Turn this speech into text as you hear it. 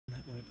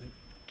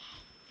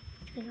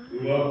We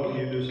welcome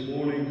you this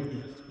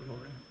morning.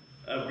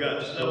 I've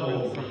got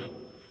several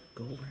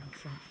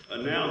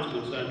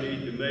announcements I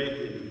need to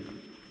make,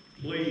 and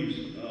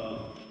please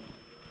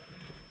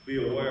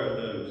be aware of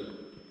those.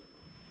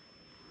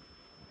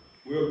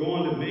 We're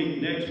going to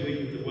meet next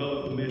week at the Well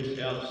of the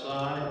Midst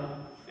outside,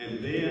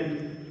 and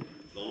then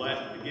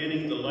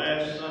beginning the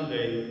last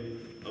Sunday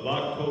of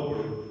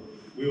October,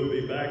 we'll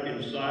be back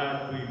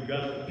inside. We've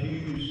got the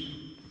pews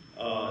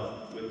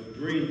with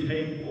green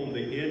tape on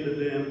the end of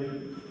them,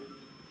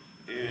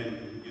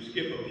 and you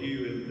skip a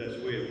pew and that's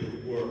the way it will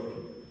work.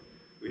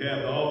 We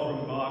have the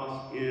offering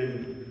box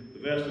in the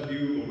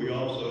vestibule, but we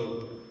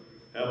also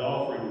have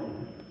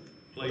offering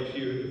place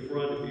here at the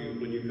front.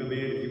 When you come in,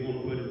 if you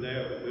want to put it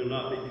there, we'll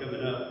not be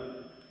coming up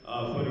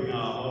putting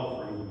our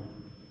offering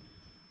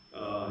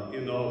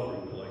in the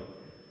offering plate.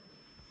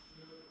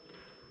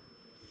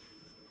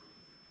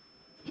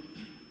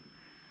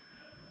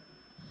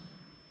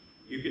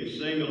 You can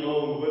sing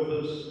along with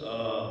us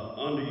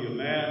under your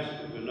mask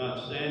if we're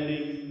not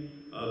standing.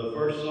 The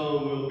first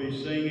song we'll be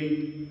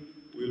singing,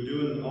 we're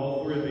doing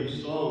all three of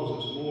these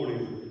songs this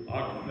morning a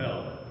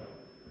cappella.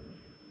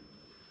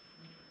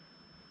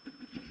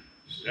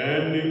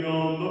 Standing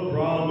on the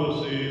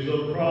promises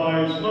of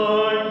Christ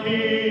my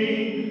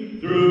King,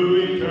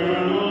 through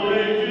eternal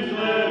ages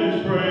let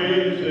his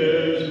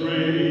praises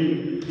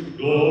ring.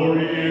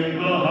 Glory in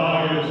the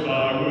highest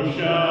I will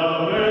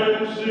shout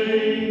and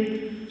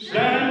sing,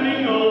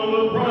 standing on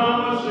the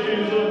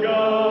promises of God.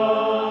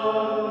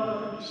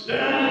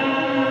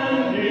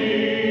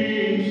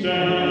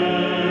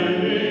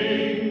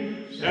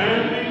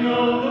 Standing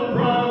on the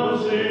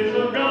promises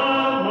of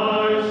God,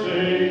 my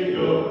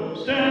Savior.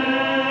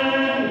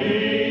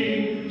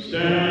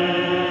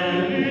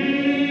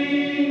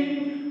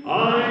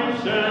 I'm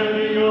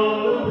standing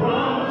on the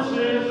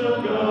promises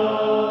of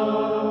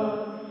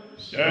God.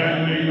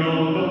 Standing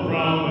on the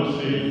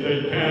promises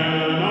that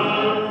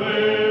cannot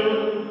fail,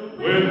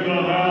 when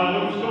the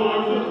howling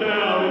storms of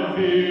doubt and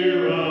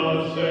fear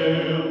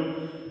assail.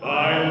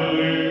 By the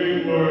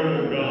living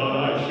word of God I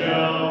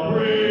shall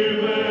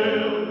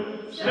prevail.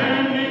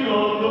 Standing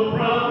on the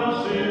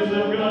promises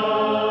of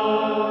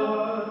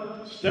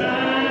God.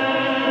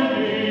 Standing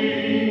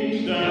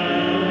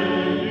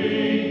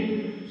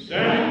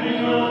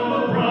on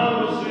the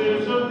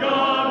promises of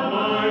God,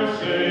 my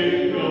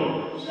Savior.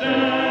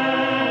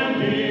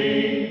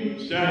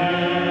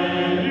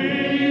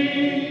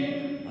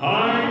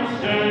 I'm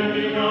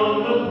standing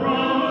on the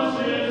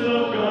promises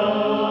of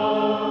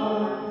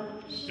God.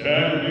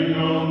 Standing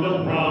on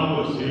the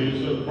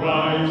promises of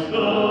Christ the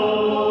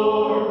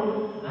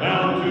Lord,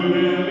 bound to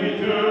him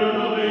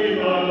eternally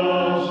by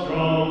love's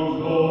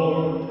strong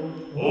cord,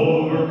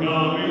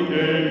 overcoming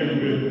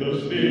death with the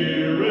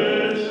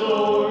Spirit's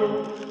sword.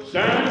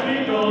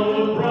 Standing on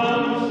the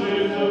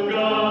promises of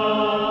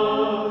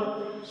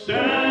God.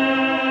 Standing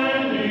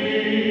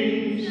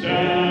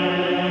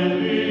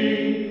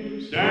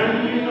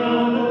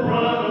on the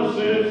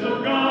promises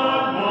of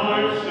God, my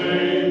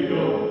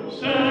Savior.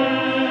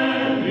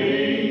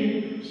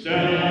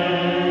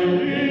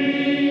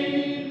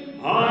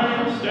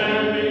 I'm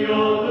standing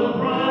on the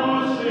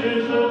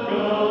promises of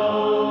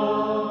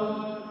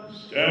God.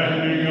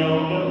 Standing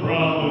on the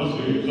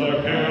promises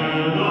I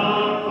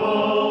cannot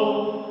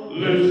fall,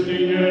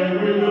 listening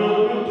every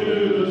moment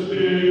to the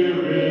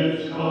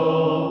Spirit's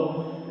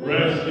call,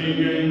 resting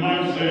in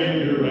my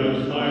Savior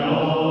as my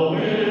all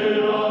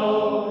in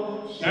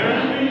all.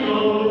 Standing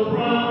on the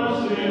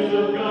promises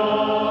of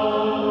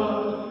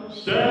God.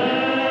 Standing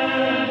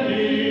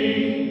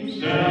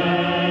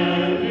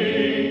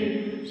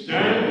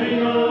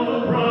on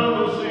the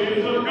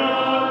promises of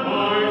God,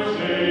 my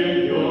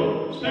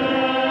Savior.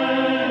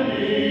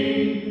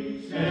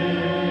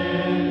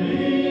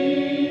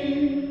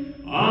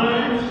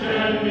 I'm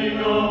standing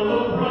on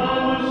the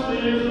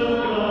promises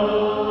of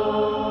God.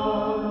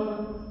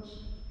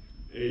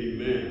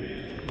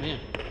 Amen.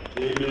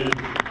 Amen.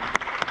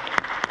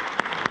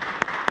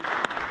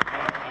 I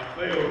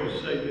failed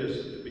to say this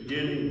at the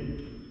beginning.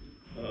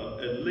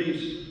 At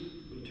least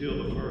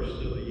until the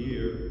first of the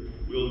year,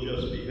 we'll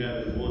just be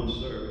having one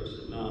service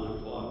at 9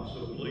 o'clock.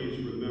 So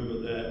please remember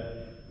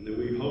that. And then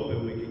we hope that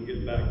we can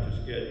get back to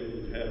schedule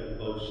and having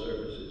both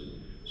services.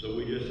 So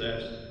we just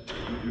ask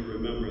you to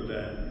remember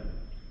that.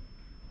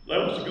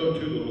 Let us go to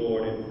the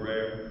Lord in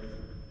prayer.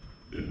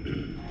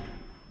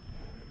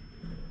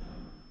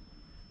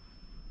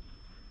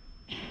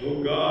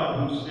 O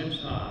God, who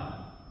sits high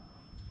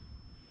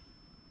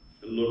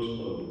and looks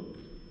low,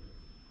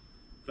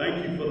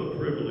 thank you for the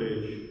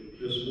privilege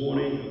this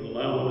morning of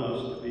allowing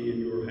us to be in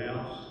your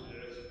house.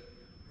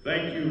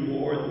 Thank you,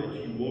 Lord, that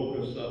you woke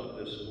us up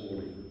this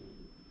morning.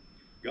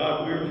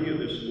 God, we're here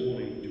this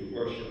morning to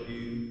worship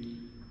you.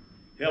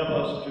 Help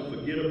us to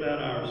forget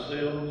about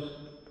ourselves,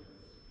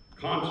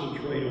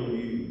 concentrate on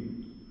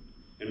you,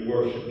 and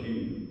worship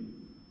you.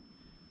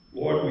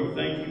 Lord, we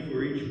thank you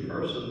for each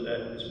person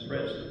that is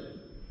present.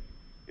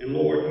 And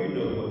Lord, you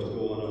know what's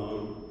going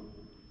on.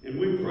 And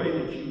we pray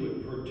that you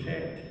would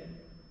protect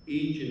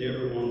each and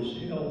everyone's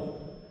health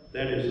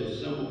that is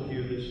assembled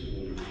here this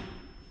morning.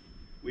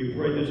 We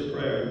pray this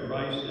prayer in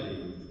Christ's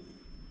name.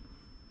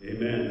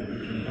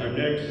 Amen. Our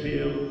next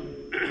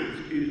hymn,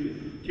 excuse me.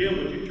 Tim,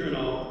 would you turn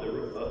off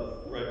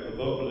the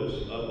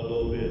vocalists up a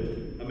little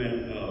bit?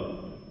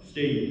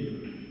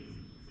 Steve,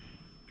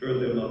 turn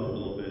them up a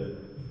little bit.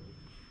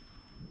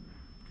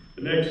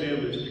 The next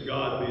hymn is To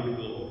God Be the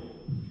Glory.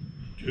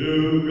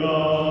 To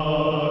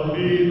God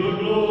be the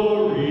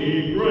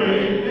glory,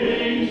 great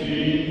things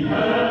He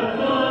hath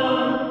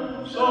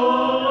done. So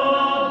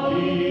loved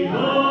He the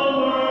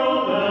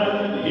world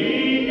that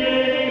He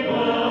gave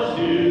us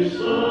His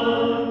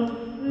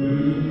Son,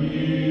 who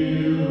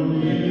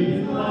yielded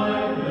His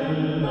life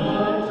and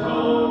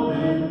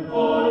atonement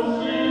for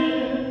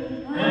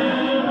sin,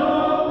 and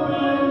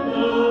opened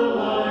the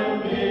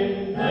life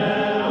gate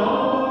that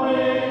all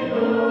may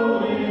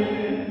go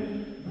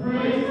in.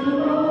 Praise the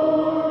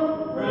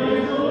Lord,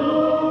 praise the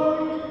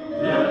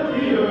Lord, let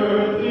the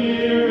earth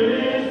hear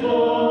His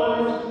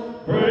voice.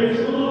 Praise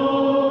the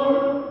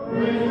Lord,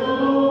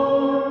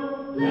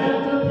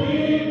 let the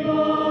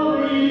people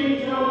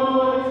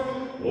rejoice.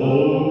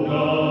 Oh,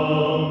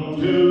 come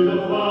to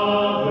the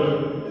Father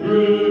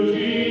through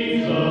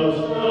Jesus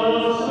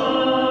the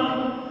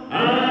Son,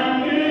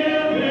 and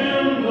give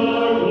Him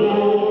the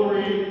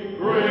glory,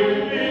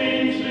 great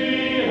things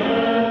He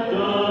hath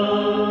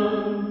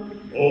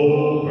done.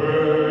 Oh,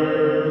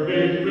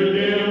 perfect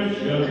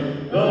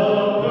redemption,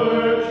 the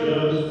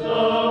purchase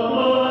of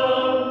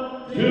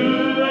blood,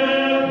 to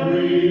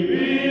every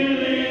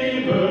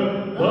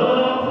believer,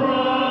 the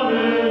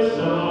promise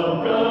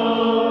of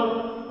God.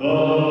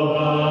 The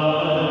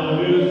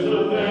wise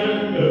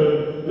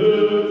offender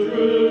who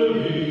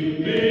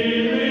truly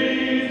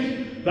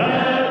believes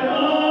that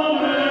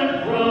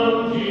moment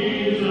from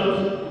Jesus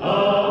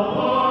a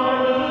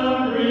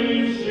pardon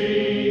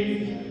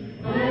receives.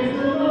 Praise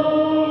the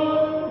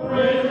Lord,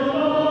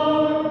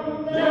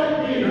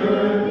 let the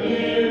earth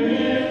hear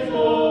His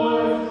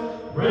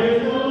voice.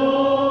 Praise the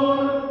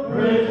Lord,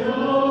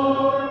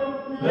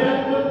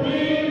 let the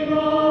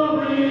people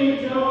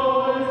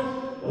rejoice.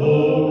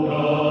 Oh,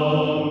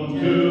 come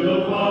to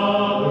the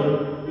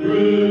Father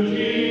through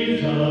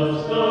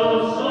Jesus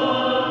the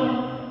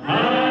Son,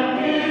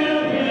 and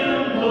give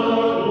Him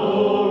the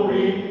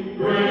glory,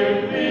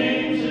 great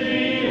things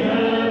He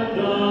hath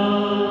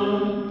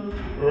done.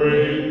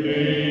 Great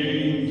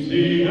things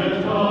He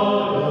has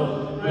taught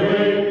us,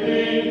 great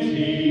things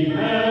He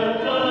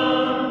hath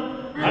done,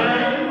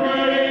 and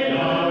great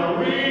our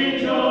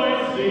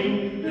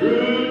rejoicing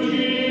through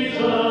Jesus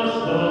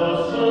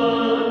the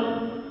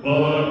Son.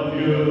 But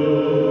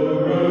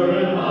purer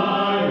and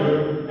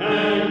higher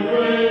and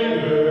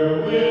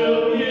greater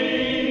will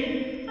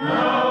be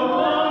our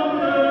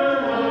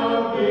wonder,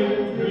 our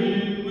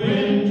victory,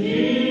 when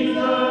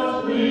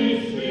Jesus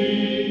we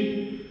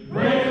see.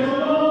 Praise the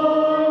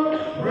Lord,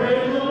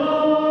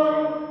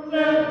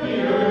 let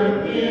the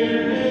earth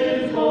hear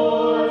His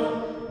voice.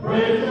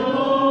 Praise the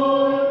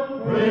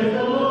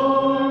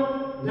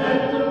Lord,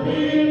 let the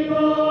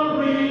people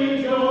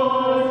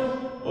rejoice.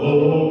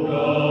 Oh,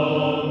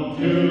 come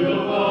to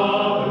the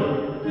Father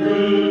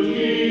through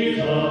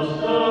Jesus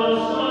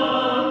the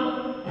Son,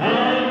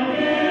 and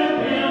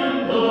give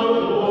Him the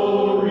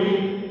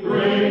glory,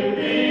 great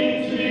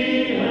things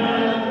He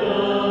hath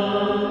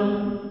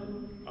done.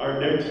 Our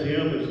next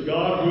hymn is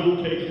God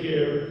Will Take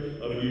Care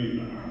of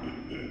You.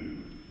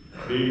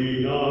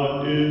 Be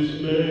not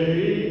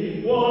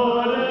dismayed,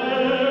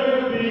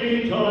 whate'er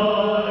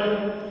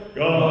betide,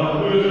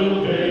 God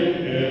will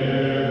take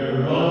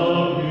care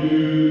of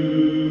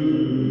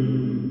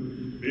you.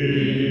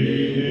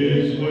 Beneath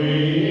His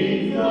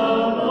wings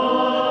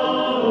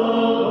above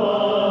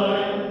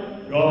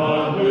abide,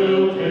 God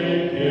will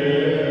take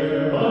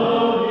care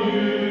of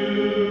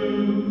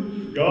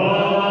you.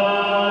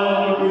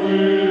 God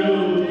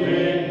will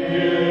take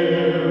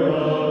care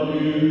of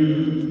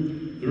you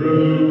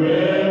through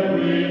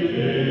every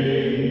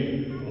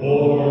day,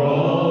 or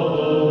all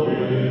the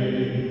way.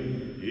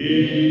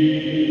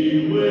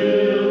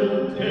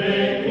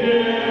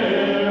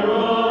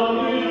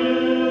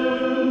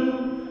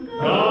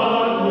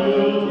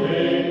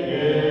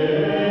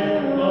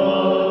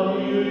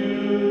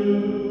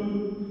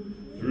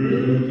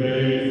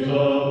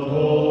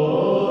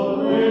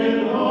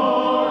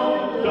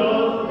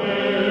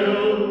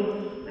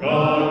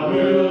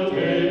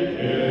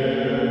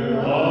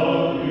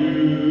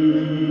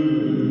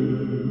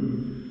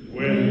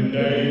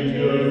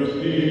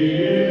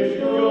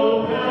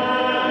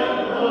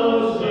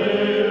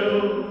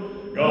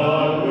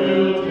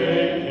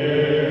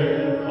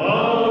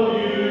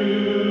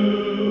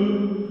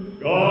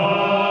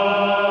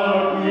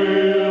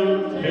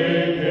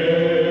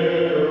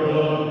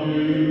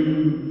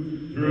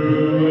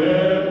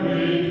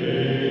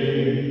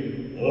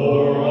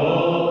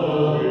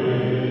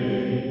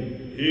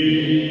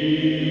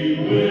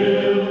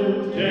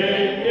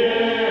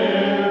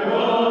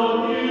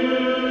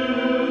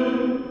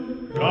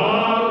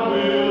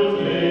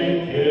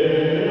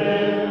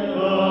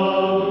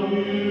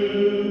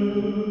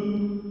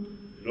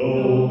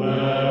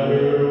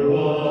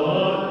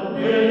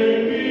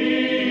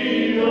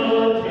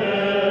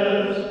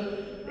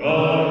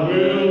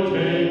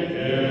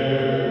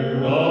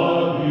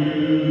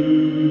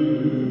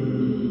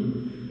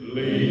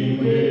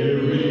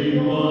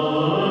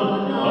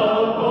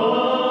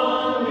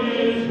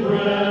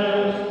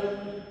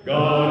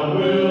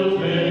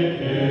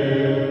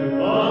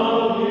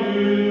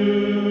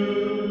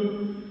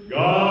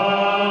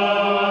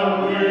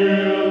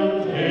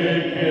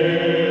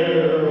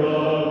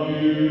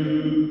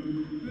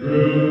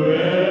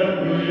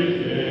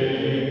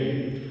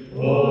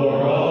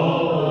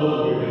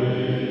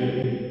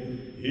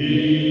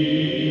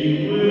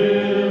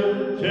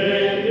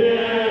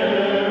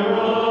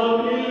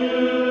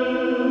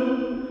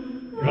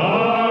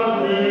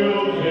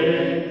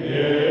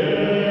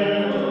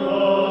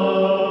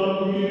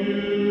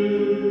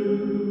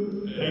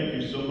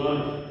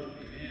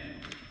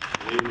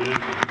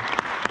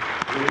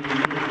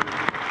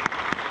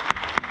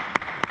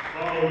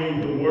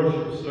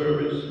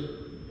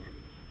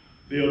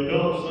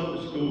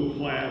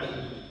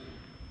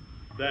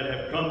 that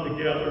have come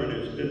together and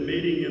has been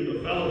meeting in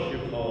the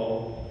fellowship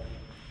hall,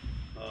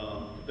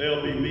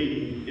 they'll be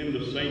meeting in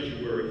the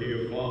sanctuary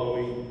here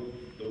following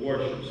the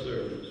worship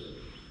service.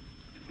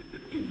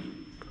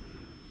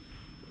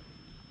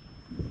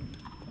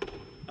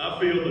 I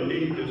feel the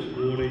need this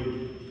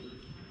morning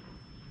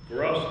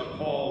for us to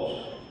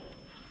pause,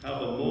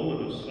 have a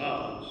moment of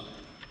silence,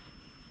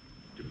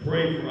 to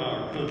pray for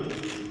our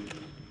country,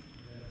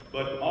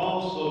 but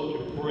also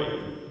to pray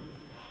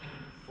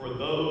for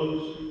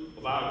those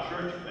of our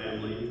church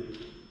family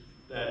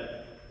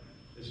that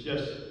is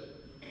just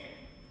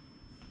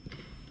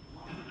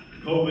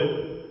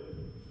COVID.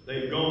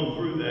 They've gone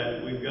through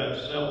that. We've got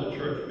several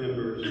church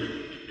members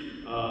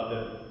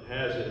that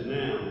has it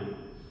now.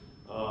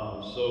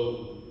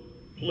 So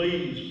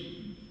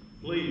please,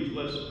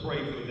 let's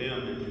pray for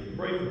them and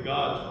pray for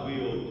God's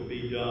will to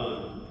be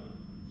done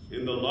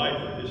in the life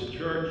of this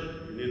church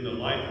and in the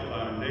life of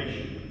our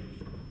nation.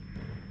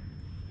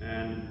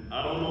 And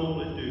I don't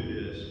normally do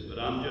this, but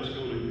I'm just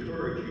going to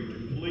encourage you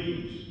to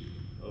please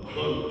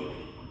vote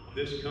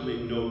this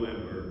coming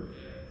November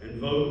and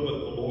vote what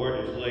the Lord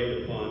has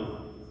laid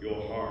upon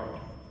your heart.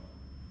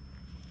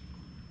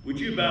 Would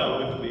you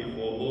bow with me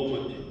for a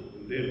moment,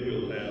 and then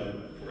we'll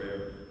have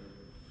prayer.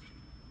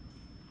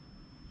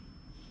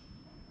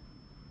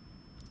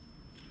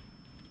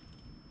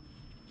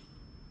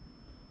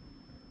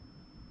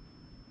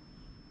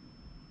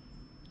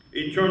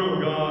 Eternal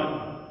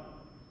God,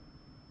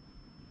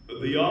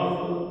 the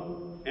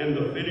author and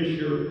the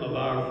finisher of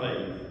our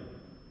faith,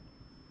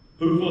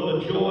 who for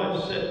the joy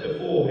set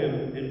before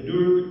him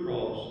endured the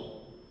cross,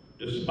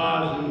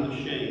 despising the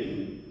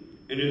shame,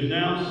 and is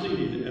now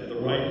seated at the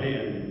right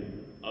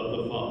hand of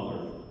the Father.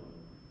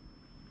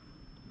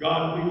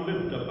 God, we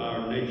lift up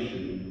our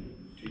nation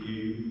to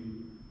you.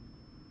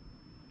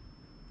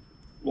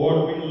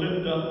 Lord, we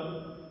lift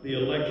up the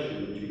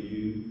election to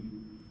you.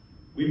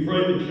 We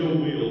pray that your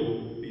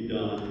will be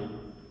done.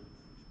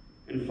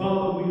 And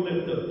Father, we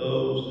lift up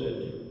those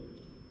that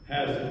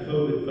has the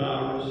COVID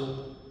virus.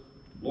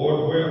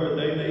 Lord, wherever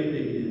they may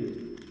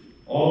be,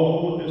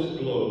 all over this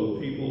globe,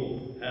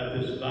 people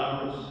have this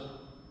virus.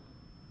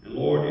 And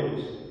Lord, it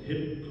is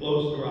hit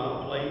close to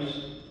our place,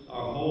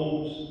 our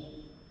homes,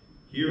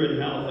 here in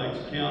Halifax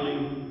County,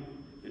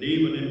 and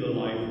even in the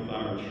life of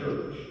our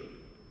church.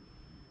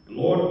 And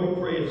Lord,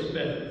 we pray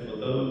especially for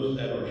those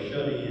that are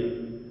shut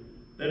in,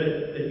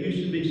 that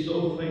used to be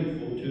so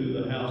faithful to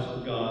the house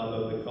of God,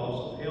 but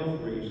because of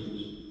health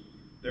reasons,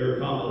 they're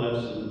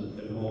convalescent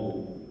at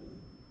home.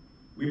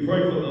 We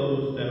pray for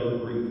those that are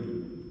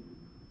grieving.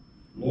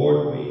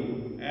 Lord,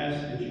 we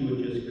ask that you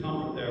would just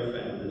comfort their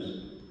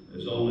families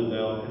as only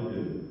thou can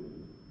do.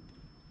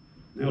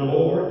 Now,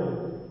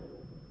 Lord,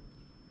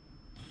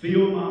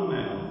 fill my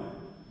mouth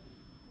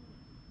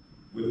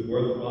with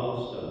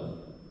worthwhile stuff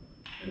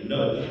and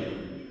nudge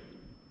me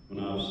when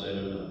I've said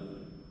enough.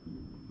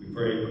 We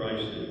pray in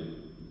Christ's name.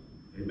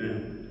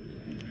 Amen.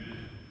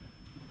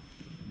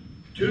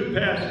 Two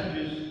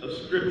passages of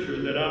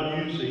scripture that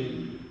I'm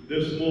using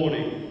this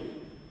morning.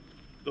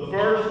 The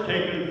first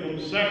taken from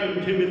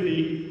 2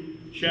 Timothy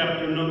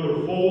chapter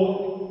number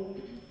 4.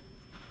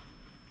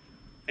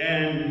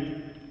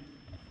 And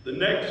the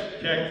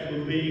next text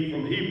will be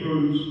from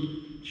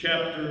Hebrews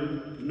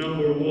chapter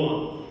number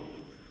 1.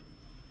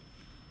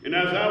 And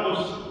as I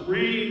was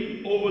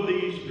reading over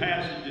these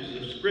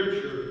passages of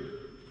scripture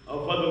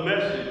for the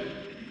message,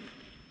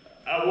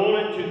 I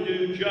wanted to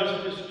do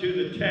justice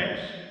to the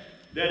text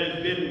that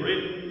has been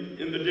written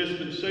in the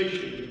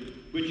dispensation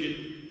which it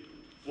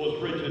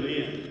was written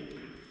in.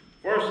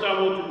 First,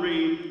 I want to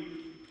read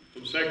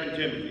from 2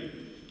 Timothy.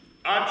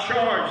 I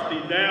charge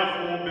thee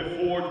therefore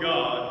before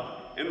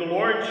God and the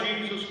Lord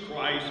Jesus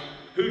Christ,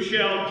 who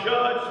shall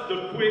judge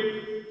the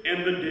quick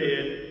and the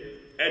dead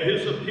at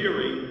his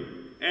appearing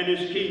and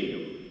his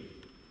kingdom.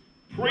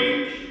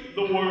 Preach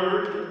the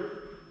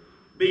word,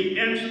 be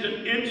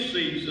instant in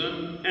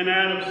season and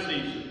out of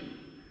season.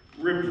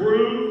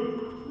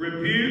 Reprove,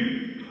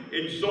 rebuke,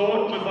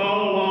 exhort with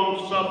all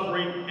long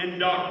suffering and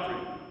doctrine.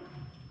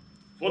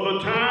 For the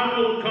time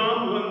will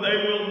come when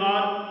they will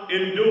not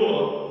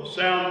endure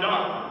sound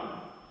doctrine,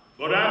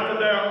 but after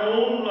their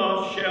own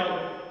lust shall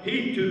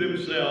heap to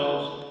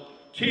themselves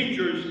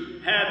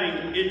teachers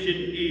having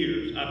itching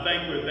ears. I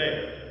think we're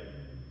there.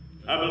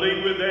 I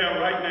believe we're there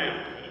right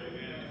now.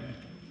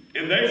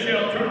 And they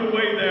shall turn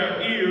away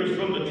their ears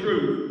from the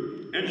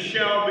truth, and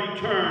shall be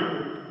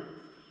turned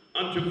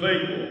unto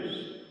fables.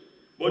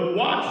 But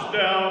watch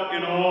thou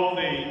in all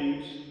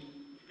things,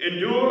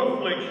 endure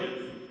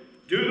affliction,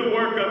 do the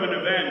work of an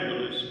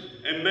evangelist,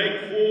 and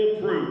make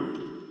full proof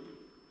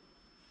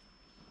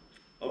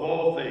of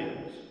all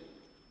things.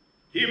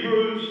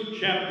 Hebrews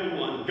chapter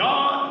 1.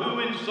 God, who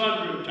in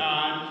sundry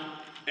times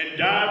and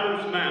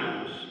divers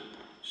manners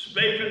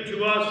spake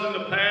unto us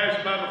in the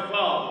past by the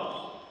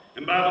fathers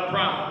and by the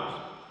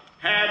prophets,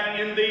 hath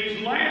in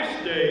these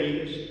last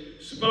days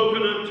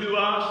spoken unto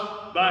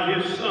us by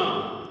his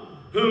Son,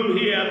 whom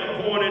he hath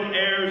appointed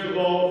heirs of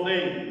all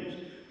things,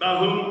 by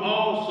whom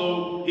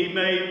also he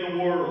made the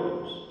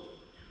worlds,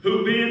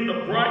 who being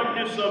the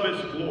brightness of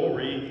his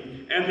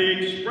glory, and the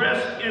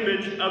express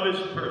image of his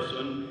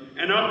person,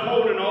 and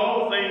upholding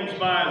all things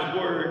by his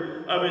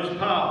word of his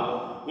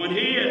power, when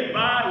he had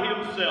by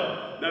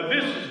himself. Now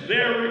this is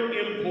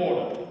very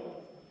important,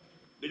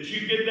 that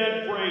you get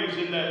that phrase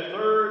in that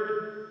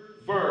third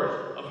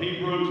verse of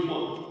Hebrews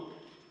 1.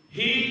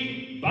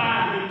 He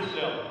by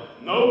himself,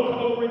 no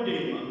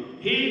co-redeemer,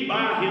 he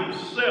by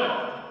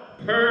himself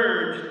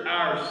purged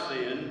our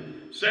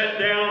sin, sat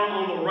down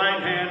on the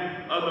right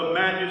hand of the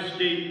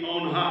majesty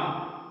on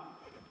high.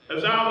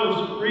 As I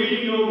was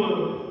reading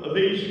over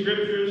these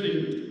scriptures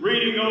and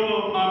reading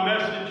over my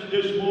message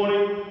this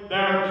morning, there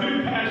are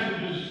two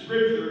passages of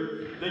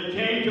scripture that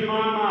came to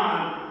my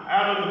mind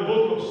out of the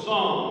book of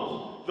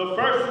Psalms. The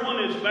first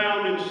one is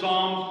found in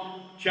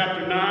Psalms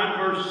chapter 9,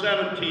 verse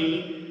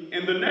 17,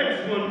 and the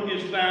next one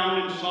is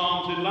found in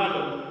Psalms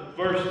 11,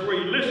 verse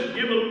 3.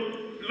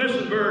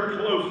 Listen very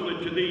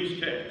closely to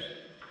these texts.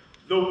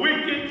 The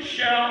wicked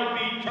shall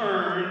be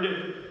turned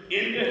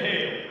into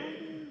hell,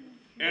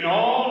 and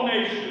all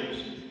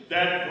nations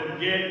that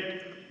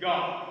forget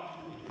God.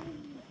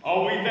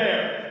 Are we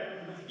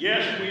there?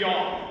 Yes, we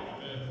are.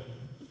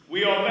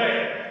 We are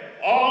there.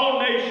 All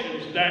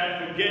nations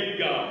that forget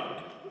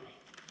God.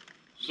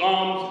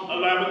 Psalms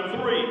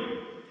 11:3.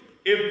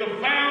 If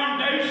the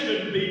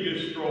foundation be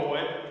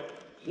destroyed,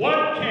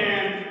 what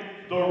can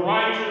the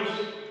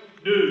righteous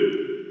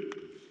do?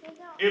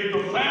 If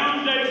the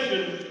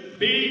foundation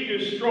be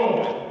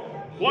destroyed,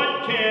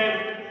 what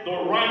can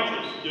the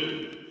righteous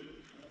do?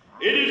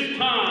 It is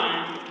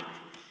time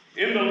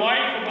in the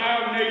life of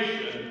our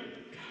nation,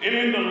 and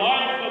in the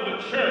life of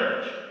the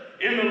church,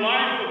 in the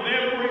life of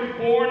every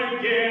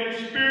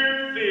born-again,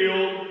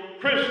 spirit-filled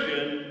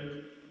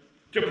Christian,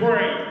 to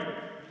pray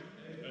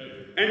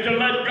and to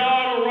let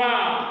God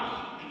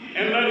arise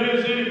and let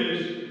his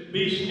enemies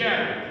be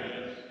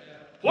scattered.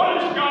 What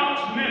is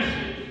God's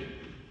message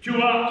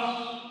to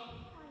us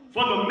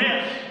for the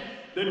mess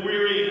that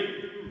we're in?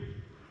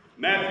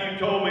 Matthew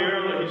told me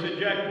earlier, he said,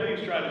 Jack,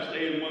 please try to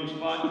stay in one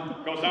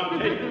spot, because I'm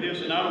taking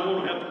this and I don't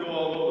want to have to go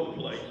all over the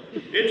place.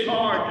 It's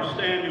hard to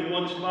stand in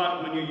one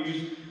spot when you're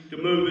used to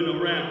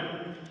moving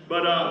around.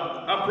 But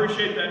I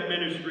appreciate that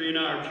ministry in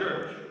our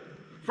church.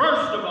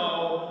 First of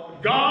all,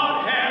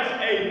 God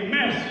has a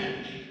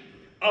message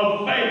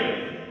of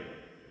faith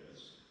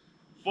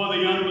for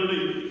the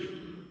unbelievers.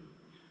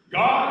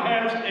 God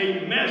has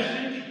a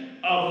message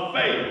of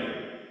faith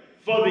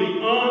for the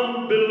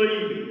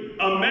unbelieving.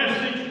 A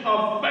message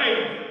of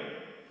faith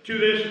to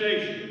this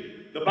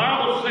nation. The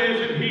Bible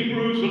says in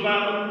Hebrews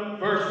 11,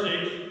 verse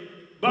 6,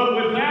 but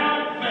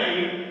without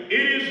faith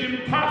it is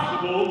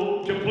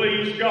impossible to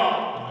please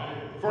God.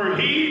 For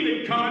he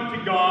that cometh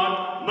to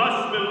God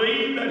must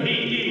believe that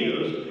he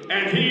is,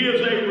 and he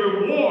is a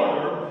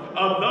rewarder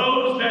of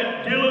those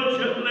that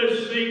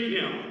diligently seek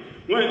him.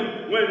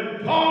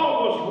 When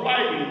Paul was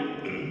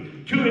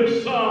writing to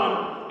his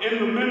son in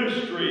the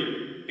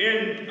ministry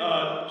in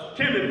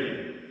Timothy,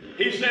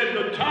 he said,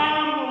 the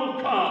time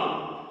will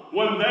come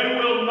when they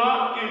will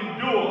not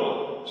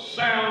endure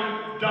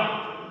sound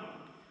doctrine.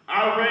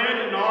 I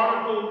read an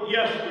article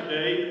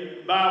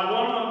yesterday by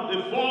one of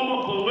the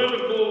former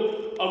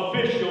political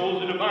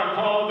officials, and if I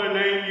call their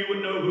name, you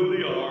would know who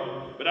they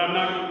are, but I'm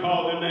not going to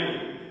call their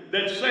name,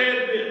 that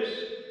said this.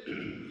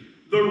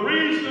 The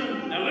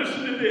reason, now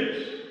listen to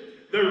this,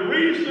 the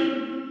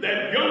reason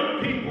that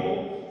young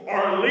people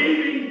are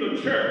leaving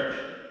the church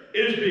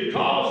is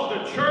because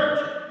the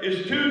church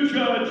is too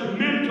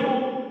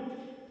judgmental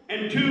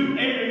and too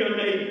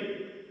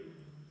alienating.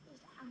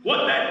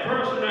 What that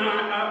person, and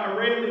I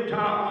read the entire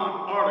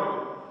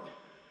article,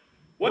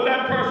 what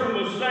that person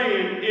was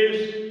saying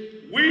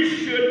is we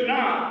should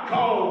not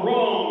call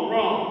wrong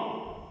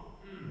wrong.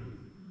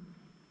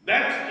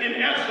 That's in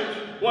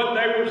essence what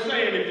they were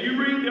saying. If you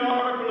read the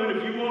article and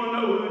if you want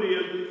to know who it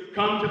is,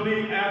 come to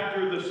me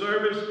after the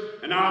service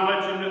and I'll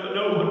let you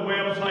know what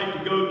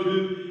website to go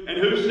to and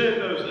who said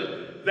those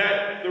things.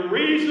 That the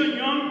reason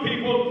young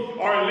people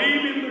are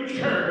leaving the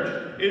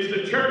church is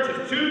the church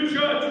is too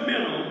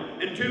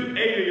judgmental and too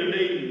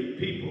alienating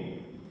people.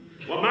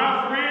 Well,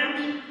 my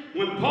friends,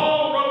 when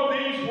Paul wrote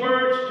these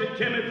words to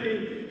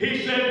Timothy,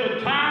 he said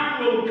the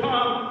time will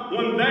come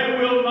when they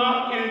will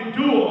not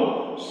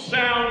endure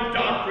sound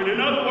doctrine.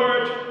 In other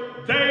words,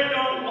 they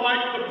don't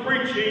like the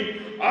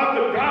preaching of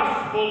the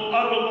gospel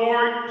of the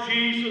Lord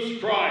Jesus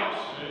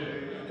Christ.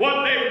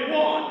 What they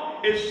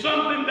want is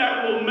something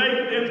that will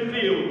make them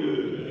feel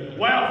good.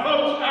 Well,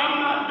 folks, I'm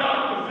not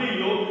Dr.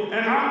 Phil,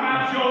 and I'm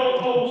not Joel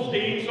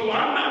Holstein, so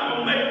I'm not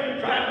going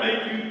to try to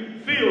make you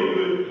feel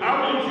good.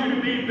 I want you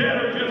to be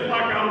better just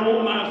like I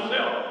want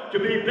myself to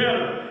be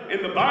better.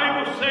 And the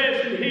Bible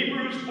says in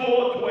Hebrews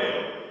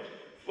 4:12,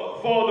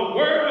 for the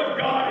word of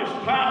God is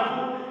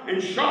powerful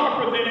and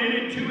sharper than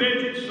any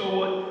two-edged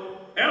sword.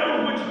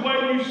 Every which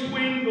way you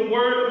swing the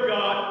word of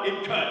God,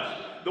 it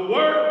cuts. The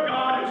word of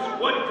God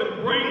is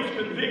what brings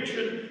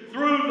conviction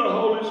through the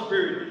Holy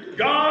Spirit.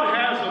 God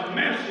has a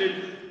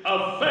message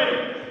of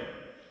faith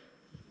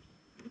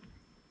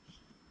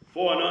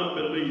for an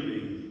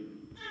unbelieving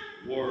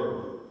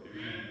world.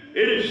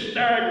 It is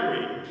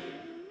staggering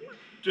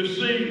to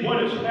see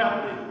what is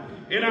happening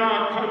in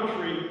our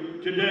country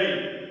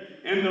today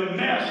and the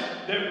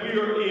mess that we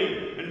are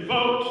in. And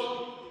folks,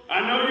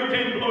 I know you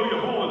can't blow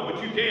your horn,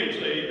 but you can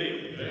say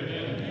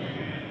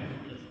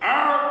amen.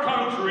 Our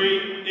country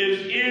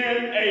is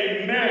in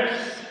a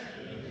mess.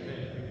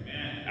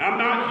 I'm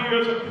not here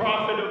as a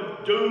prophet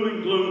of doom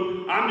and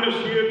gloom. I'm just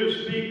here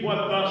to speak what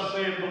thus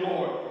saith the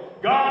Lord.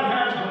 God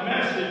has a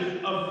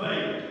message of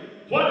faith.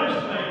 What is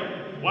faith?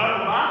 Well,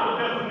 the Bible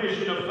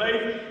definition of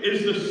faith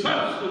is the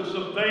substance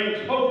of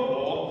things hoped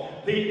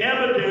for, the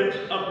evidence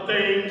of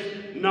things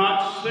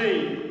not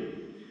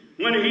seen.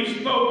 When he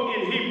spoke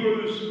in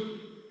Hebrews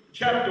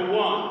chapter 1,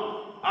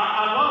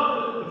 I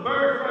love the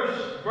very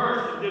first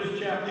verse of this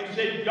chapter. He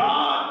said,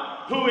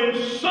 God, who in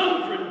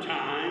sundry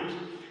times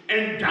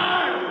and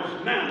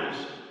divers manners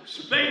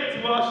spake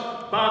to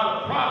us by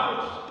the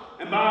prophets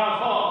and by our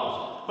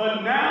fathers,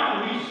 but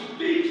now he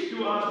speaks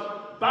to us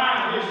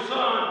by his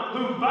Son,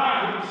 who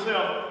by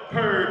himself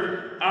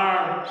purged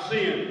our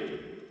sin.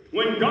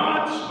 When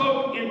God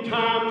spoke in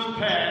times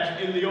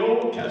past in the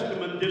Old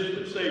Testament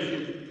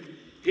dispensation,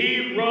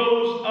 he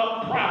rose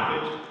up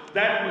prophets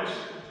that would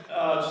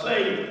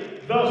say,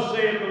 thus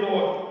saith the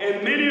Lord.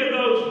 And many of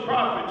those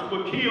prophets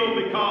were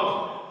killed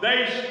because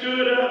they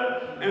stood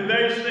up and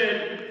they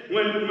said,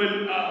 when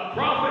a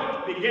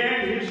prophet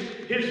began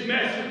his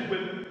message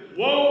with,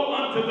 woe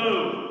unto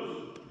those,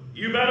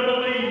 you better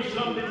believe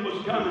something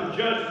was coming,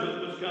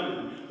 judgment was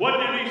coming. What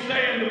did he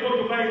say in the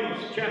book of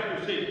Amos,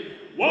 chapter 6?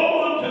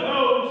 Woe unto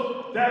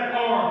those that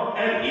are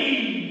at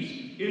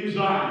ease in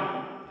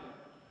Zion.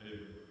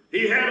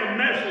 He had a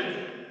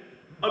message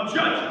of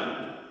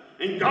judgment.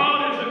 And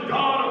God is a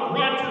God of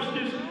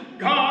righteousness.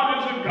 God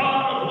is a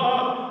God of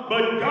love.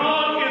 But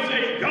God is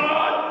a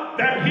God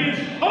that his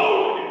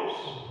holiness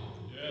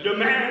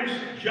demands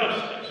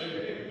justice.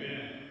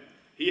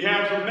 He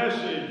has a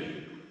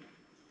message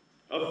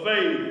of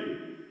faith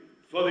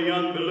for the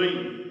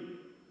unbelieving.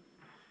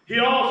 He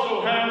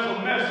also has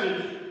a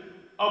message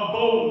of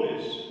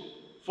boldness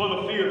for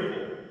the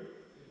fearful.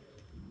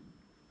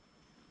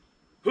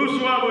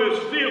 Whosoever is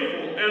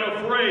fearful and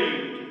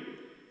afraid,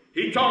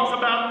 he talks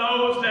about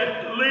those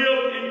that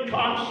live in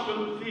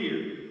constant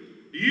fear.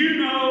 Do you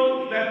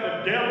know that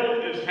the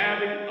devil is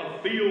having a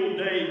field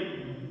day?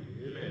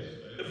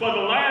 For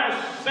the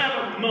last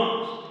 7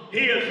 months,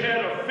 he has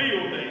had a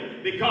field day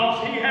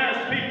because he has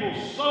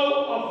people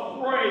so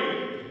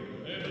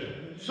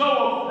afraid.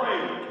 So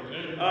afraid.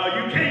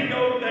 You can't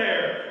go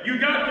there. You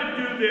got to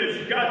do this.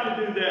 You got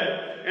to do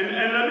that.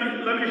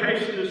 And let me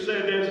hasten to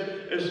say this: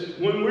 is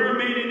when we're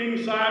meeting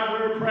inside,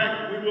 we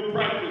will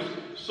practice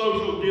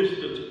social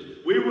distance.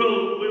 We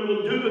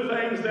will do the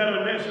things that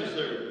are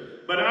necessary.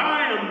 But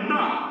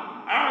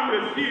I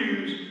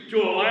refuse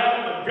to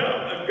allow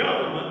the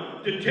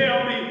government to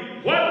tell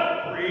me what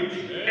to preach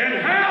and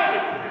how to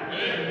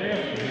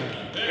preach.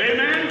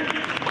 Amen.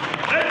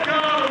 Let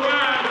God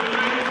arise and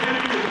let his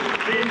enemies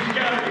be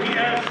scattered. He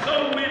has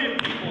so many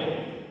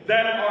people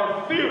that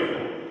are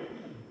fearful.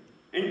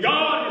 And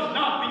God is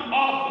not the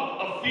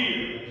author of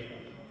fear.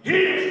 He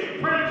is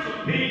the Prince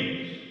of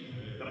Peace.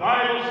 The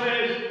Bible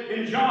says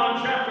in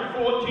John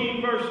chapter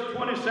 14, verse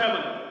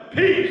 27,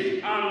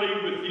 peace I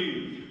leave with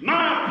you.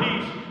 My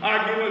peace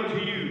I give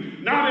unto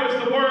you. Not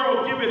as the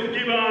world giveth,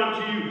 give I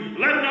unto you.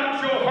 Let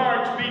not your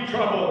hearts be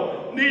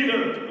troubled,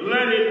 neither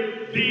let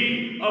it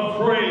be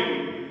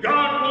afraid.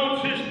 God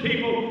wants his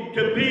people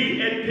to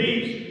be at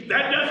peace.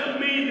 That doesn't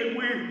mean that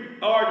we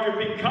are to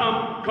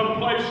become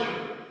complacent.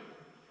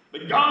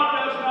 But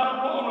God does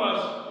not want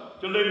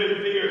us to live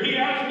in fear. He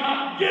has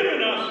not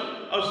given us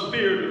a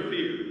spirit of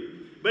fear.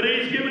 But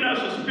he's given us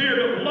a spirit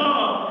of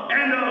love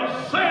and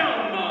a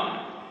sound mind.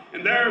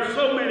 And there are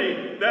so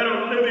many that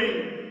are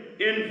living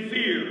in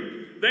fear.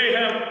 They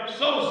have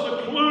so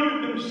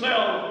secluded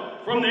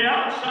themselves from the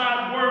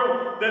outside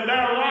world that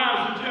their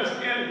lives are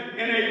just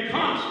in a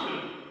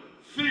constant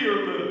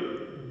fear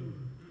mood.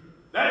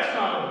 That's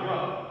not of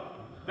God.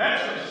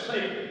 That's of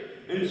Satan.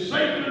 And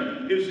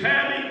Satan is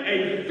having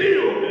a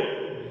field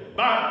day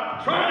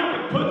by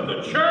trying to put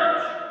the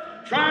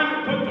church,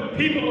 trying to put the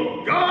people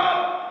of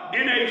God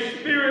in a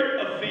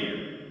spirit of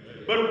fear.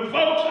 But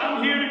folks,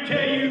 I'm here to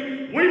tell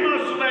you, we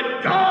must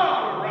let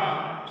God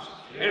arise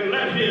and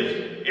let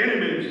his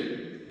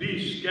enemies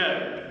be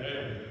scattered.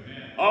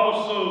 Amen.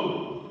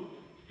 Also,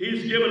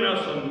 he's given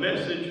us a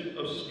message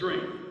of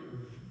strength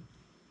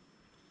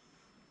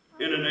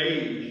in an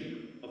age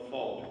of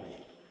faltering.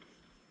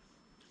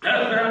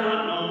 Hast thou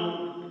not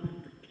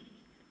known?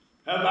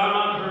 Have I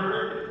not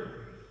heard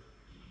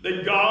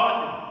that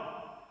God,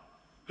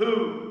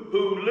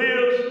 who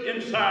lives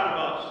inside of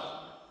us,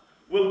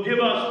 will give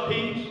us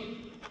peace?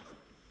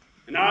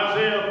 In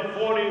Isaiah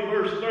 40,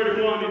 verse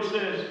 31, it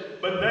says,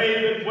 but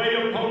they that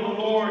wait upon the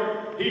Lord,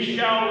 he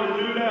shall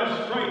renew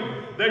their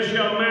strength. They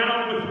shall mount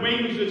up with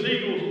wings as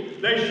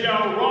eagles. They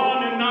shall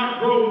run and not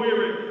grow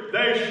weary.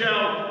 They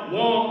shall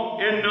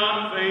walk and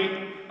not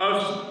faint.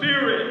 A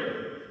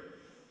spirit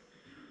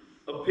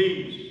of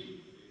peace.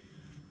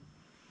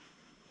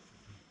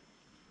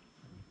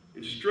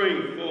 and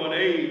strength for an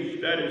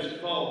age that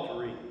is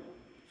faltering,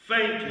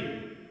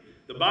 fainting.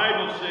 The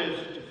Bible says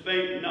to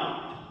faint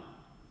not.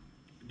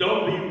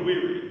 Don't be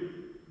weary.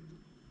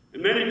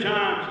 And many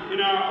times in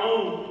our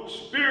own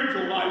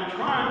spiritual life,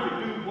 trying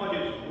to do what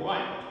is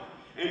right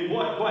and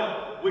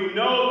what we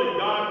know that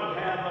God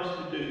would have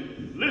us to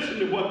do. Listen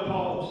to what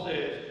Paul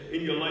says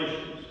in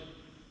Galatians.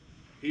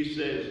 He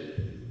says,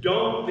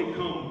 don't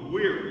become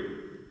weary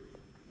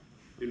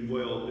in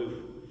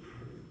well-doing.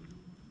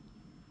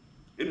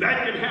 And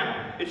that can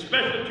happen,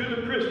 especially to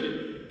the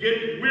Christian.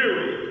 Get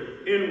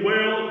weary in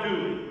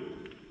well-doing.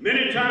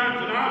 Many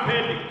times that I've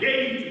had to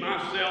gauge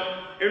myself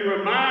and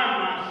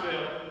remind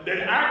myself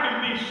that I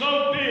can be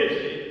so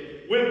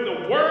busy with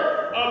the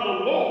work of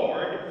the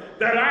Lord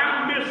that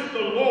I miss the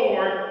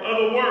Lord of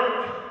the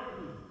work.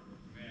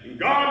 And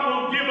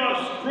God will give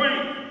us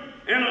strength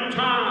in a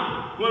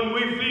time when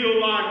we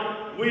feel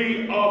like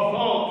we are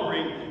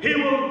faltering. He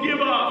will give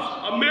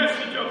us a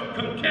message of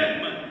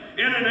contentment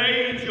in an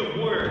age of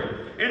worry.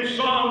 In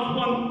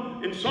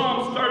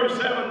Psalms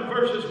 37,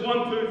 verses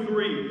 1 through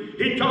 3,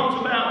 he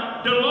talks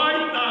about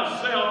delight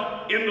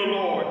thyself in the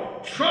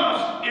Lord,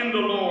 trust in the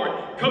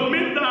Lord,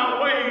 commit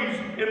thy ways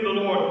in the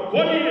Lord.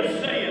 What he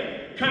is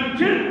saying,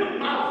 contentment,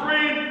 my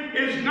friend,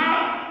 is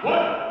not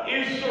what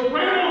is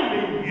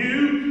surrounding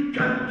you.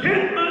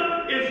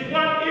 Contentment is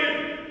what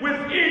is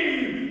within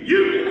you.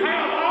 You can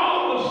have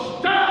all the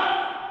stuff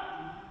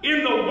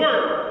in the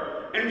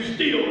world and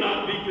still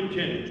not be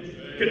contented.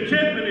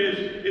 Contentment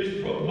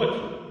is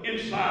what's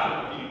inside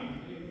of you.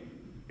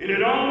 And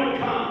it only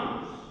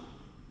comes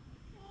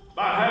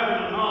by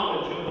having a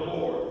knowledge of the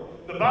Lord.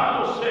 The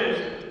Bible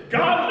says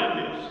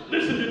godliness.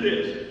 Listen to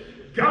this.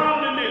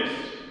 Godliness.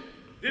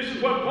 This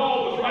is what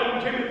Paul was writing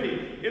to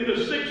Timothy in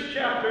the 6th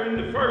chapter in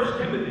the 1st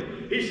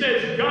Timothy. He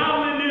says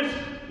godliness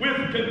with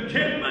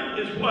contentment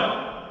is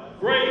what?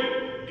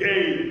 Great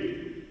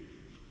gain.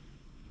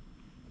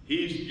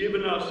 He's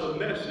given us a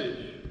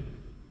message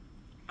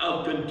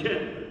of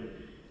contentment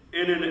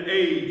in an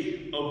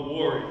age of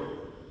worry.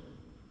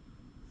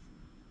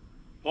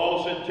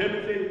 Paul said,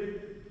 Timothy,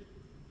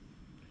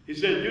 he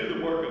said, do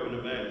the work of an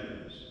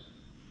evangelist.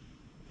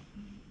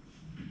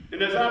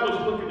 And as I was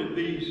looking at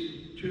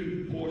these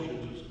two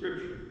portions of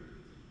Scripture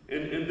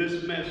and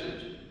this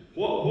message,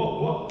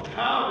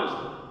 how does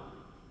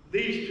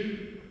these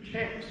two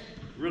texts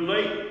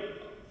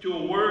relate to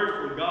a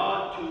word from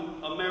God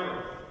to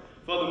America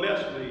for the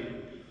mess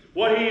meeting?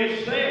 What he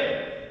has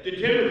said to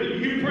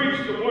Timothy, you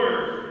preach the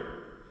word,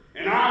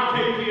 and I'll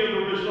take care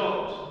of the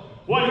results.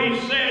 What he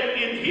said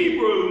in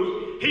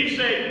Hebrews, he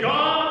said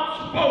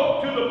God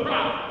spoke to the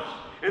prophets,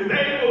 and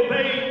they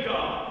obeyed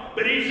God.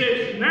 But he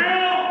says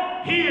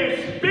now he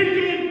is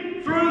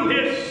speaking through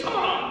his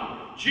Son,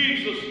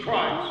 Jesus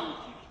Christ.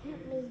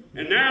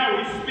 And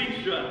now he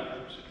speaks to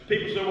us.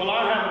 People say, well,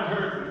 I haven't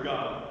heard from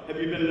God. Have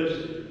you been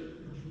listening?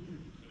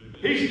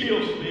 He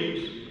still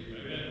speaks.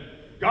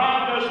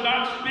 God does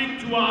not speak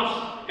to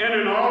us in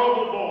an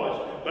audible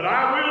voice. But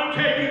I will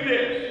tell you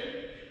this.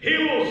 He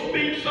will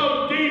speak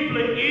so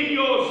deeply in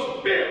your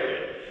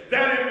spirit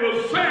that it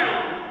will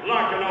sound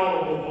like an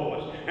audible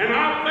voice. And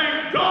I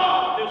thank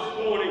God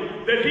this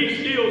morning that he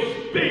still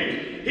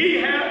speaks. He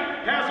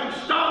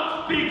hasn't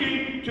stopped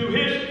speaking to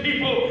his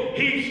people.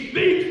 He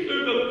speaks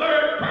through the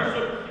third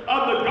person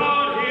of the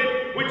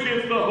Godhead, which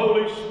is the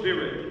Holy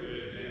Spirit.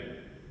 Amen.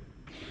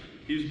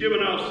 He's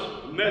given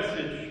us a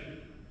message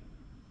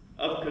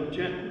of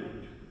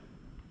contentment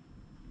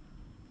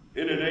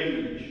in an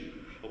age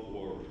of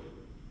worry.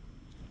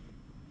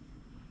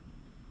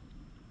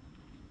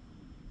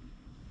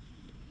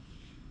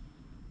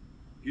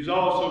 He's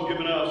also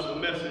given us a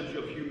message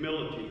of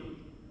humility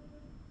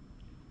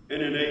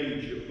in an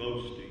age of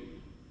boasting.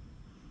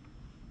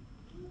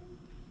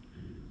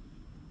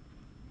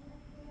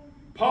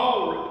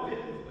 Paul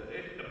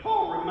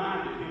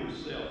reminded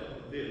himself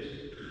of this.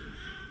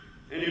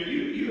 And if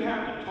you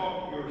have to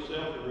talk to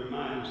yourself and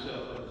remind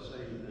yourself of the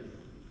same thing.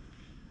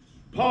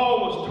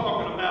 Paul was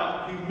talking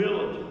about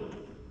humility.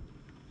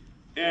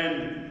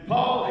 And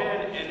Paul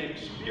had an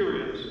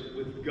experience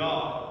with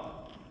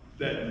God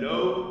that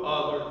no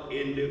other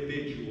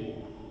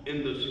individual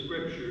in the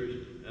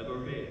Scriptures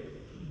ever had.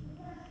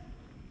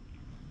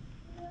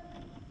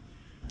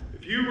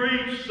 If you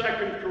read 2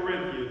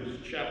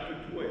 Corinthians chapter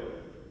 12,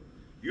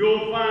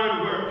 you'll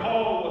find where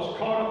Paul was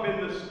caught up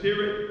in the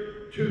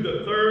Spirit to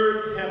the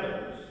third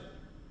heavens.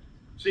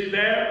 See,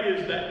 there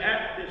is the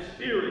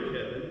atmospheric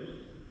heavens,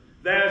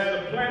 there's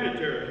the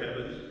planetary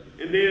heavens,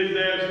 and there's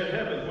the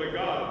heavens where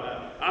God is.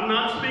 I'm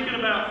not speaking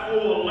about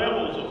 4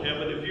 levels of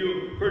heaven. If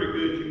you're pretty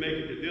good, you make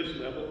it to this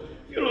level.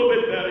 If you're a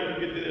little bit better, you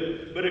get to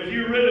this. But if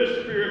you're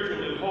really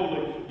spiritual and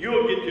holy,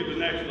 you'll get to the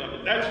next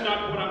level. That's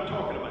not what I'm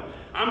talking about.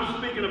 I'm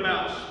speaking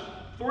about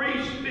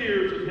 3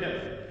 spheres of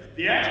heaven.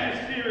 The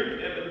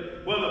atmospheric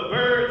heaven, where the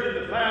birds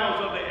and the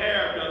fowls of the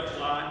air doth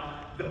fly.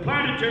 The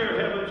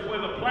planetary heavens, where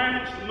the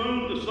planets, the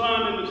moon, the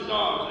sun, and the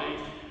stars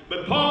ain't.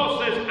 But Paul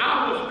says,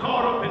 I was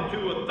caught up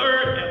into a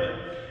third heaven,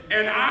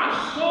 and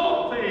I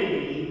saw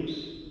things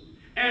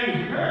and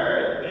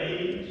heard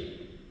things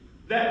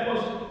that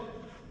was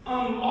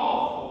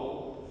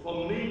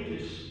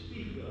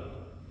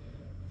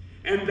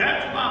And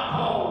that's why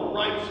Paul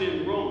writes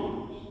in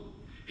Romans.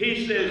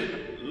 He says,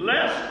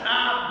 lest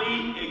I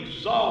be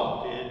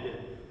exalted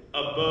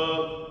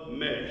above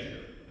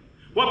measure.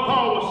 What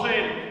Paul was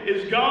saying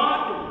is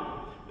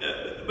God,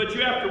 but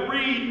you have to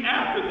read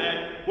after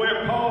that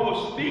where Paul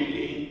was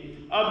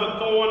speaking of the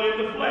thorn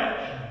in the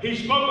flesh. He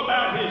spoke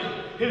about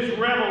his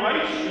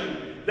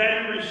revelation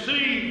that he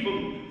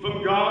received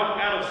from God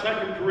out of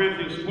 2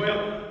 Corinthians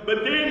 12.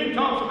 But then he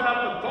talks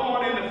about the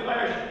thorn in the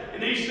flesh,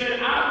 and he said,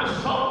 I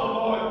besought the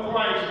Lord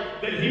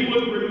Christ that he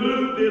would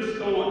remove this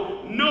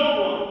thorn.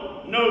 No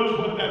one knows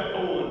what that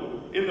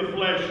thorn in the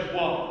flesh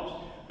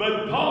was.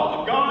 But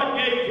God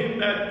gave him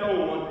that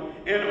thorn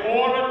in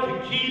order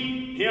to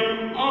keep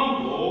him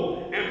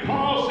humble. And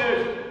Paul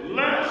says,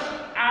 lest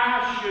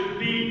I should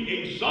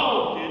be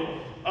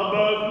exalted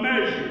above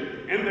measure.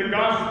 In the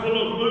Gospel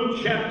of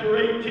Luke chapter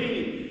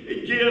 18,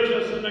 it gives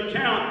us an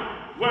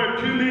account where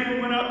two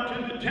men went up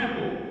to the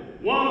temple,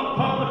 one a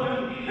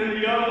publican and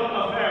the other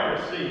a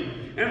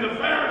Pharisee. And the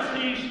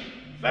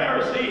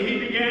Pharisee, he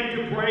began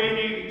to pray,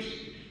 and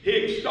he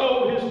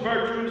extolled his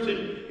virtues,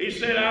 and he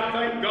said, I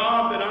thank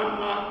God that I'm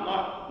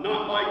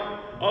not like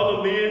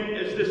other men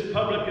as this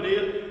publican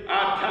is.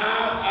 I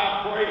tithe,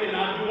 I pray, and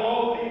I do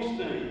all these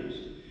things.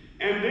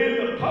 And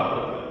then the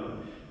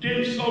publican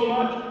did so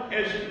much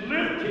as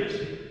lift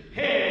his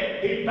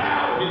head, he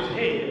bowed his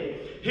head.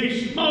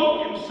 He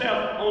smote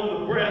himself on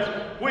the breast,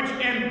 which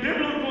in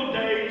biblical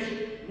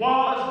days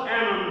was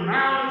an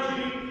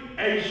analogy,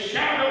 a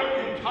shadow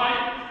and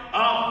type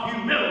of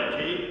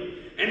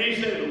humility. And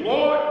he said,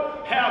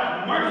 Lord,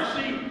 have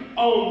mercy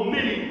on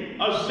me,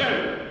 a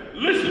sinner.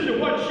 Listen to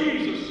what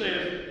Jesus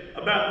says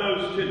about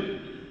those two.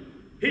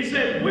 He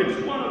said, which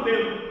one of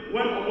them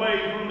went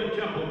away from the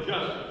temple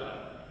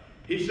justified?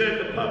 He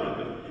said, the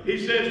publican.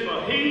 He says,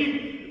 for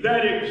he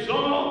that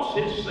exalts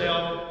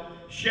himself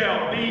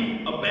shall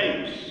be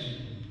abased,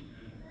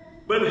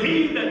 but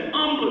he that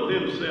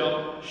humbleth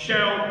himself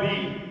shall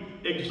be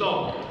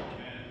exalted.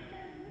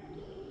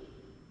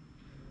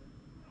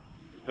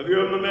 Have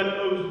you ever met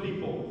those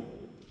people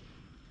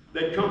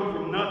that come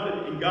from nothing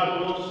and got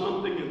a little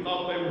something and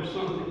thought they were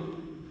something?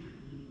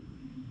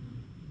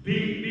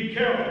 Be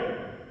careful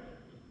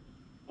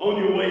on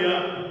your way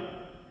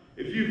up.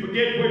 If you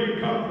forget where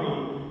you come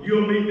from,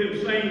 you'll meet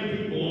them same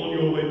people on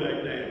your way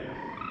back down.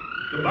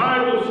 The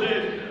Bible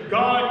says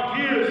God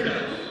gives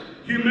us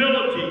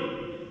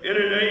humility in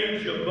an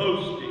age of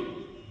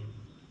boasting.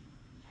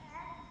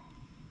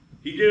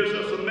 He gives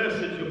us a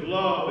message of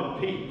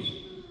love and peace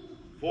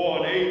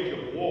for an age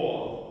of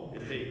war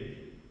and hate.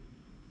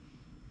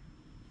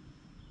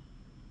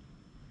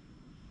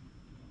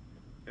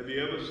 Have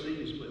you ever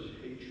seen as much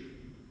hatred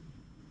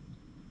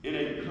in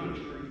a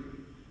country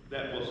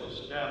that was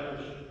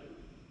established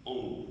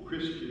on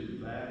Christian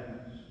values?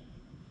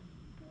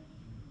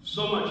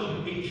 So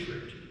much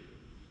hatred.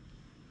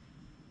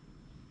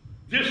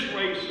 This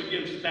race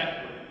against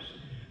that race.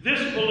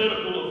 This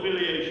political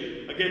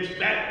affiliation against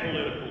that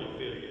political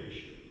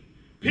affiliation.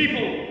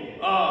 People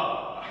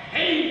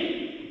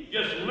hating,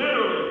 just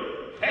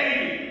literally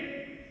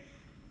hating.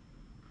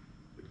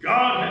 But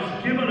God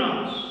has given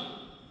us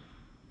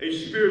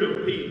a spirit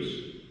of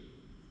peace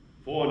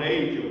for an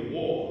age of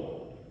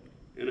war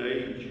and an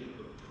age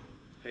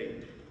of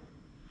hate.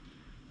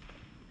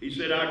 He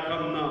said, I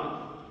come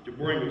not to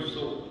bring a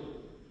sword,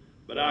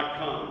 but I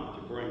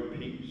come to bring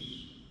peace.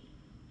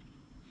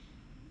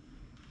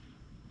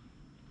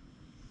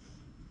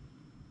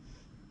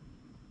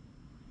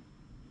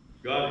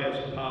 God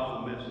has a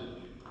powerful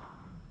message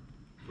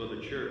for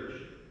the church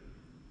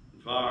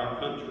and for our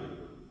country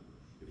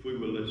if we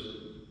will listen.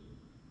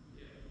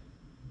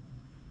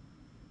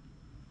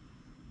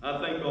 I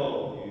thank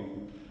all of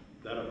you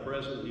that are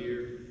present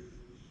here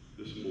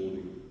this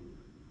morning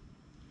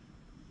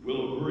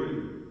will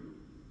agree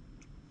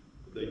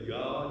that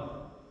God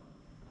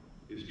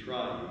is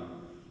trying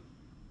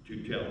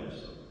to tell us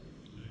something.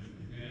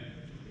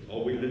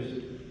 Are we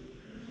listening?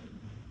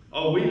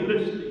 Are we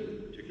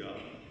listening to God?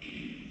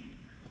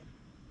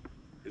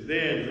 And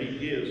then he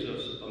gives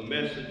us a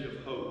message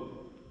of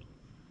hope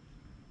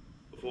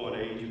before an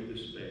age of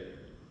despair.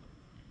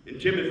 In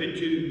Timothy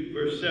 2,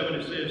 verse 7,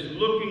 it says,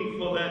 looking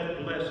for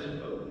that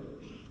blessed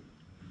hope.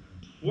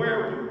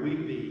 Where would we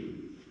be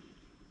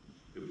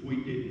if we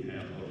didn't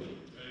have hope?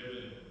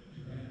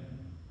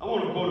 I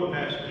want to quote a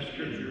passage of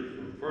scripture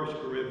from 1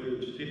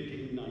 Corinthians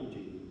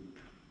 15:19.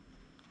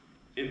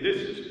 And this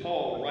is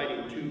Paul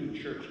writing to the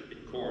church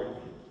at Corinth.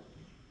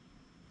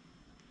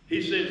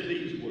 He says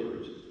these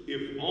words,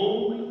 if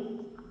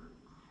only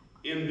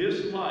in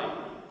this life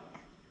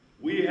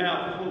we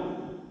have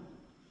hope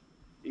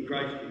in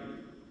Christ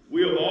Jesus,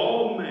 we of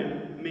all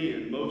men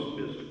most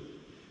miserable.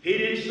 He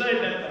didn't say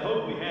that the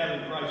hope we have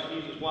in Christ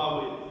Jesus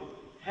while we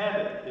have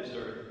it this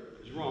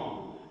earth is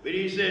wrong. But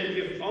he said,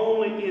 if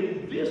only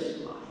in this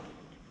life.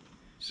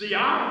 See,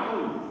 our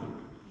hope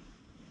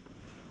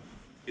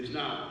is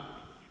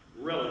not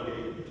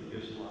relegated to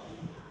this life.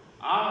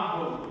 Our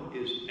hope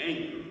is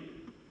anchored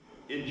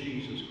in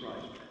Jesus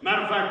Christ.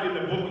 Matter of fact, in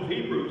the book of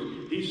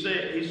Hebrews, he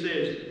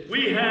says,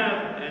 we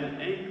have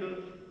an anchor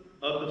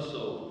of the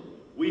soul.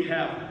 We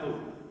have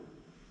hope.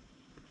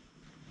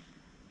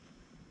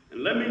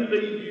 And let me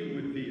leave you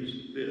with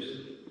this.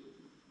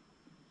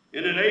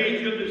 In an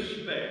age of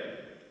despair,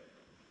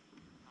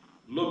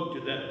 look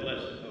to that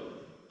blessed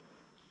hope.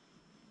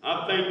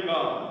 I thank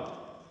God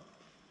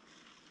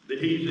that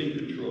He's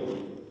in control.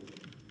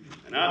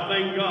 And I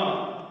thank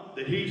God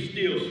that He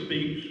still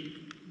speaks.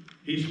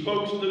 He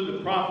spoke through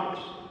the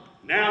prophets.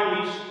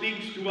 Now He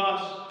speaks to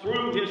us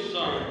through His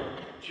Son,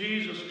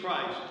 Jesus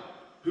Christ,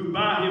 who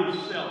by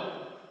Himself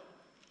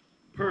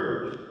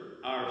purged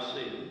our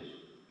sins.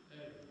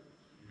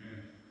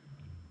 Amen.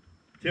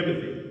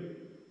 Timothy,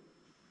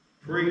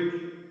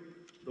 preach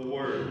the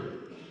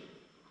word.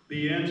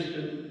 Be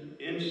instant,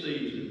 in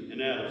season,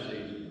 and out of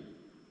season.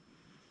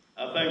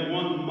 I think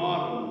one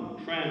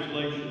modern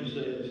translation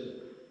says,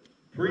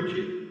 preach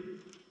it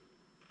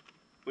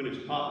when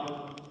it's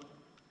popular,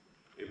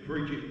 and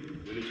preach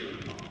it when it's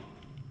unpopular.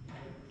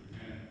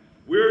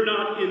 We're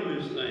not in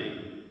this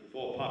thing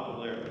for a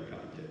popularity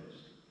contest.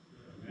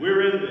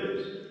 We're in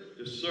this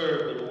to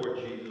serve the Lord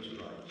Jesus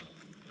Christ.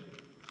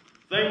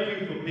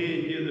 Thank you for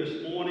being here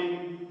this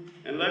morning.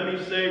 And let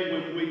me say,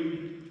 when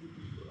we,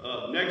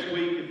 next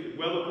week, if the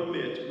weather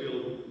permits,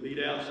 we'll meet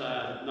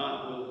outside. If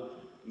not, we'll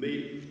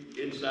meet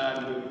inside,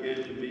 and we'll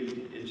begin to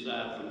meet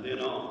inside from then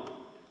on.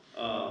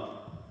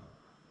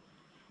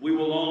 We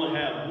will only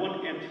have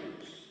one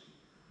entrance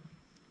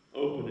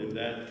open, and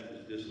that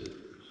is this entrance.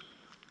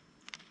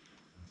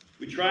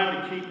 We try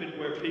to keep it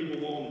where people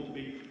want to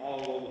be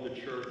all over the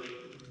church.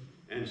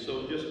 And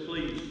so just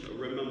please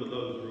remember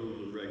those rules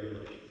and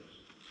regulations.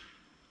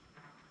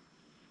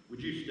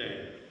 Would you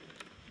stand?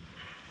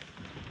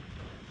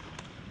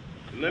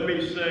 And let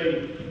me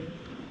say,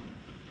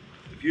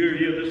 if you're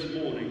here this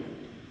morning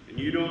and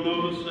you don't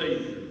know the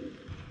Savior,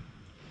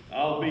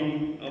 I'll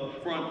be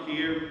up front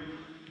here.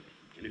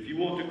 And if you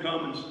want to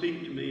come and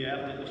speak to me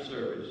after the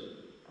service,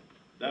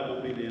 that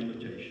will be the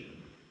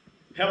invitation.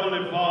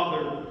 Heavenly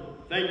Father,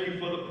 thank you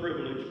for the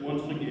privilege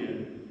once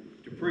again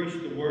to preach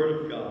the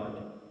Word of God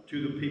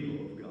to the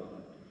people of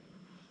God.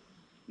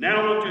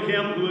 Now unto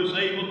Him who is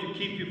able to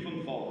keep you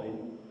from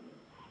falling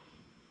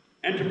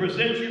and to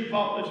present you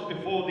faultless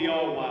before the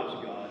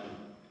all-wise God,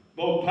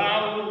 both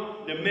power,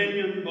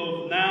 dominion,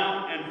 both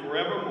now and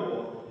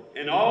forevermore.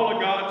 And all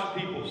of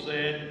God's people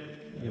said,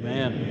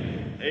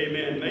 Amen.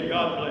 Amen. May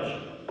God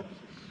bless you.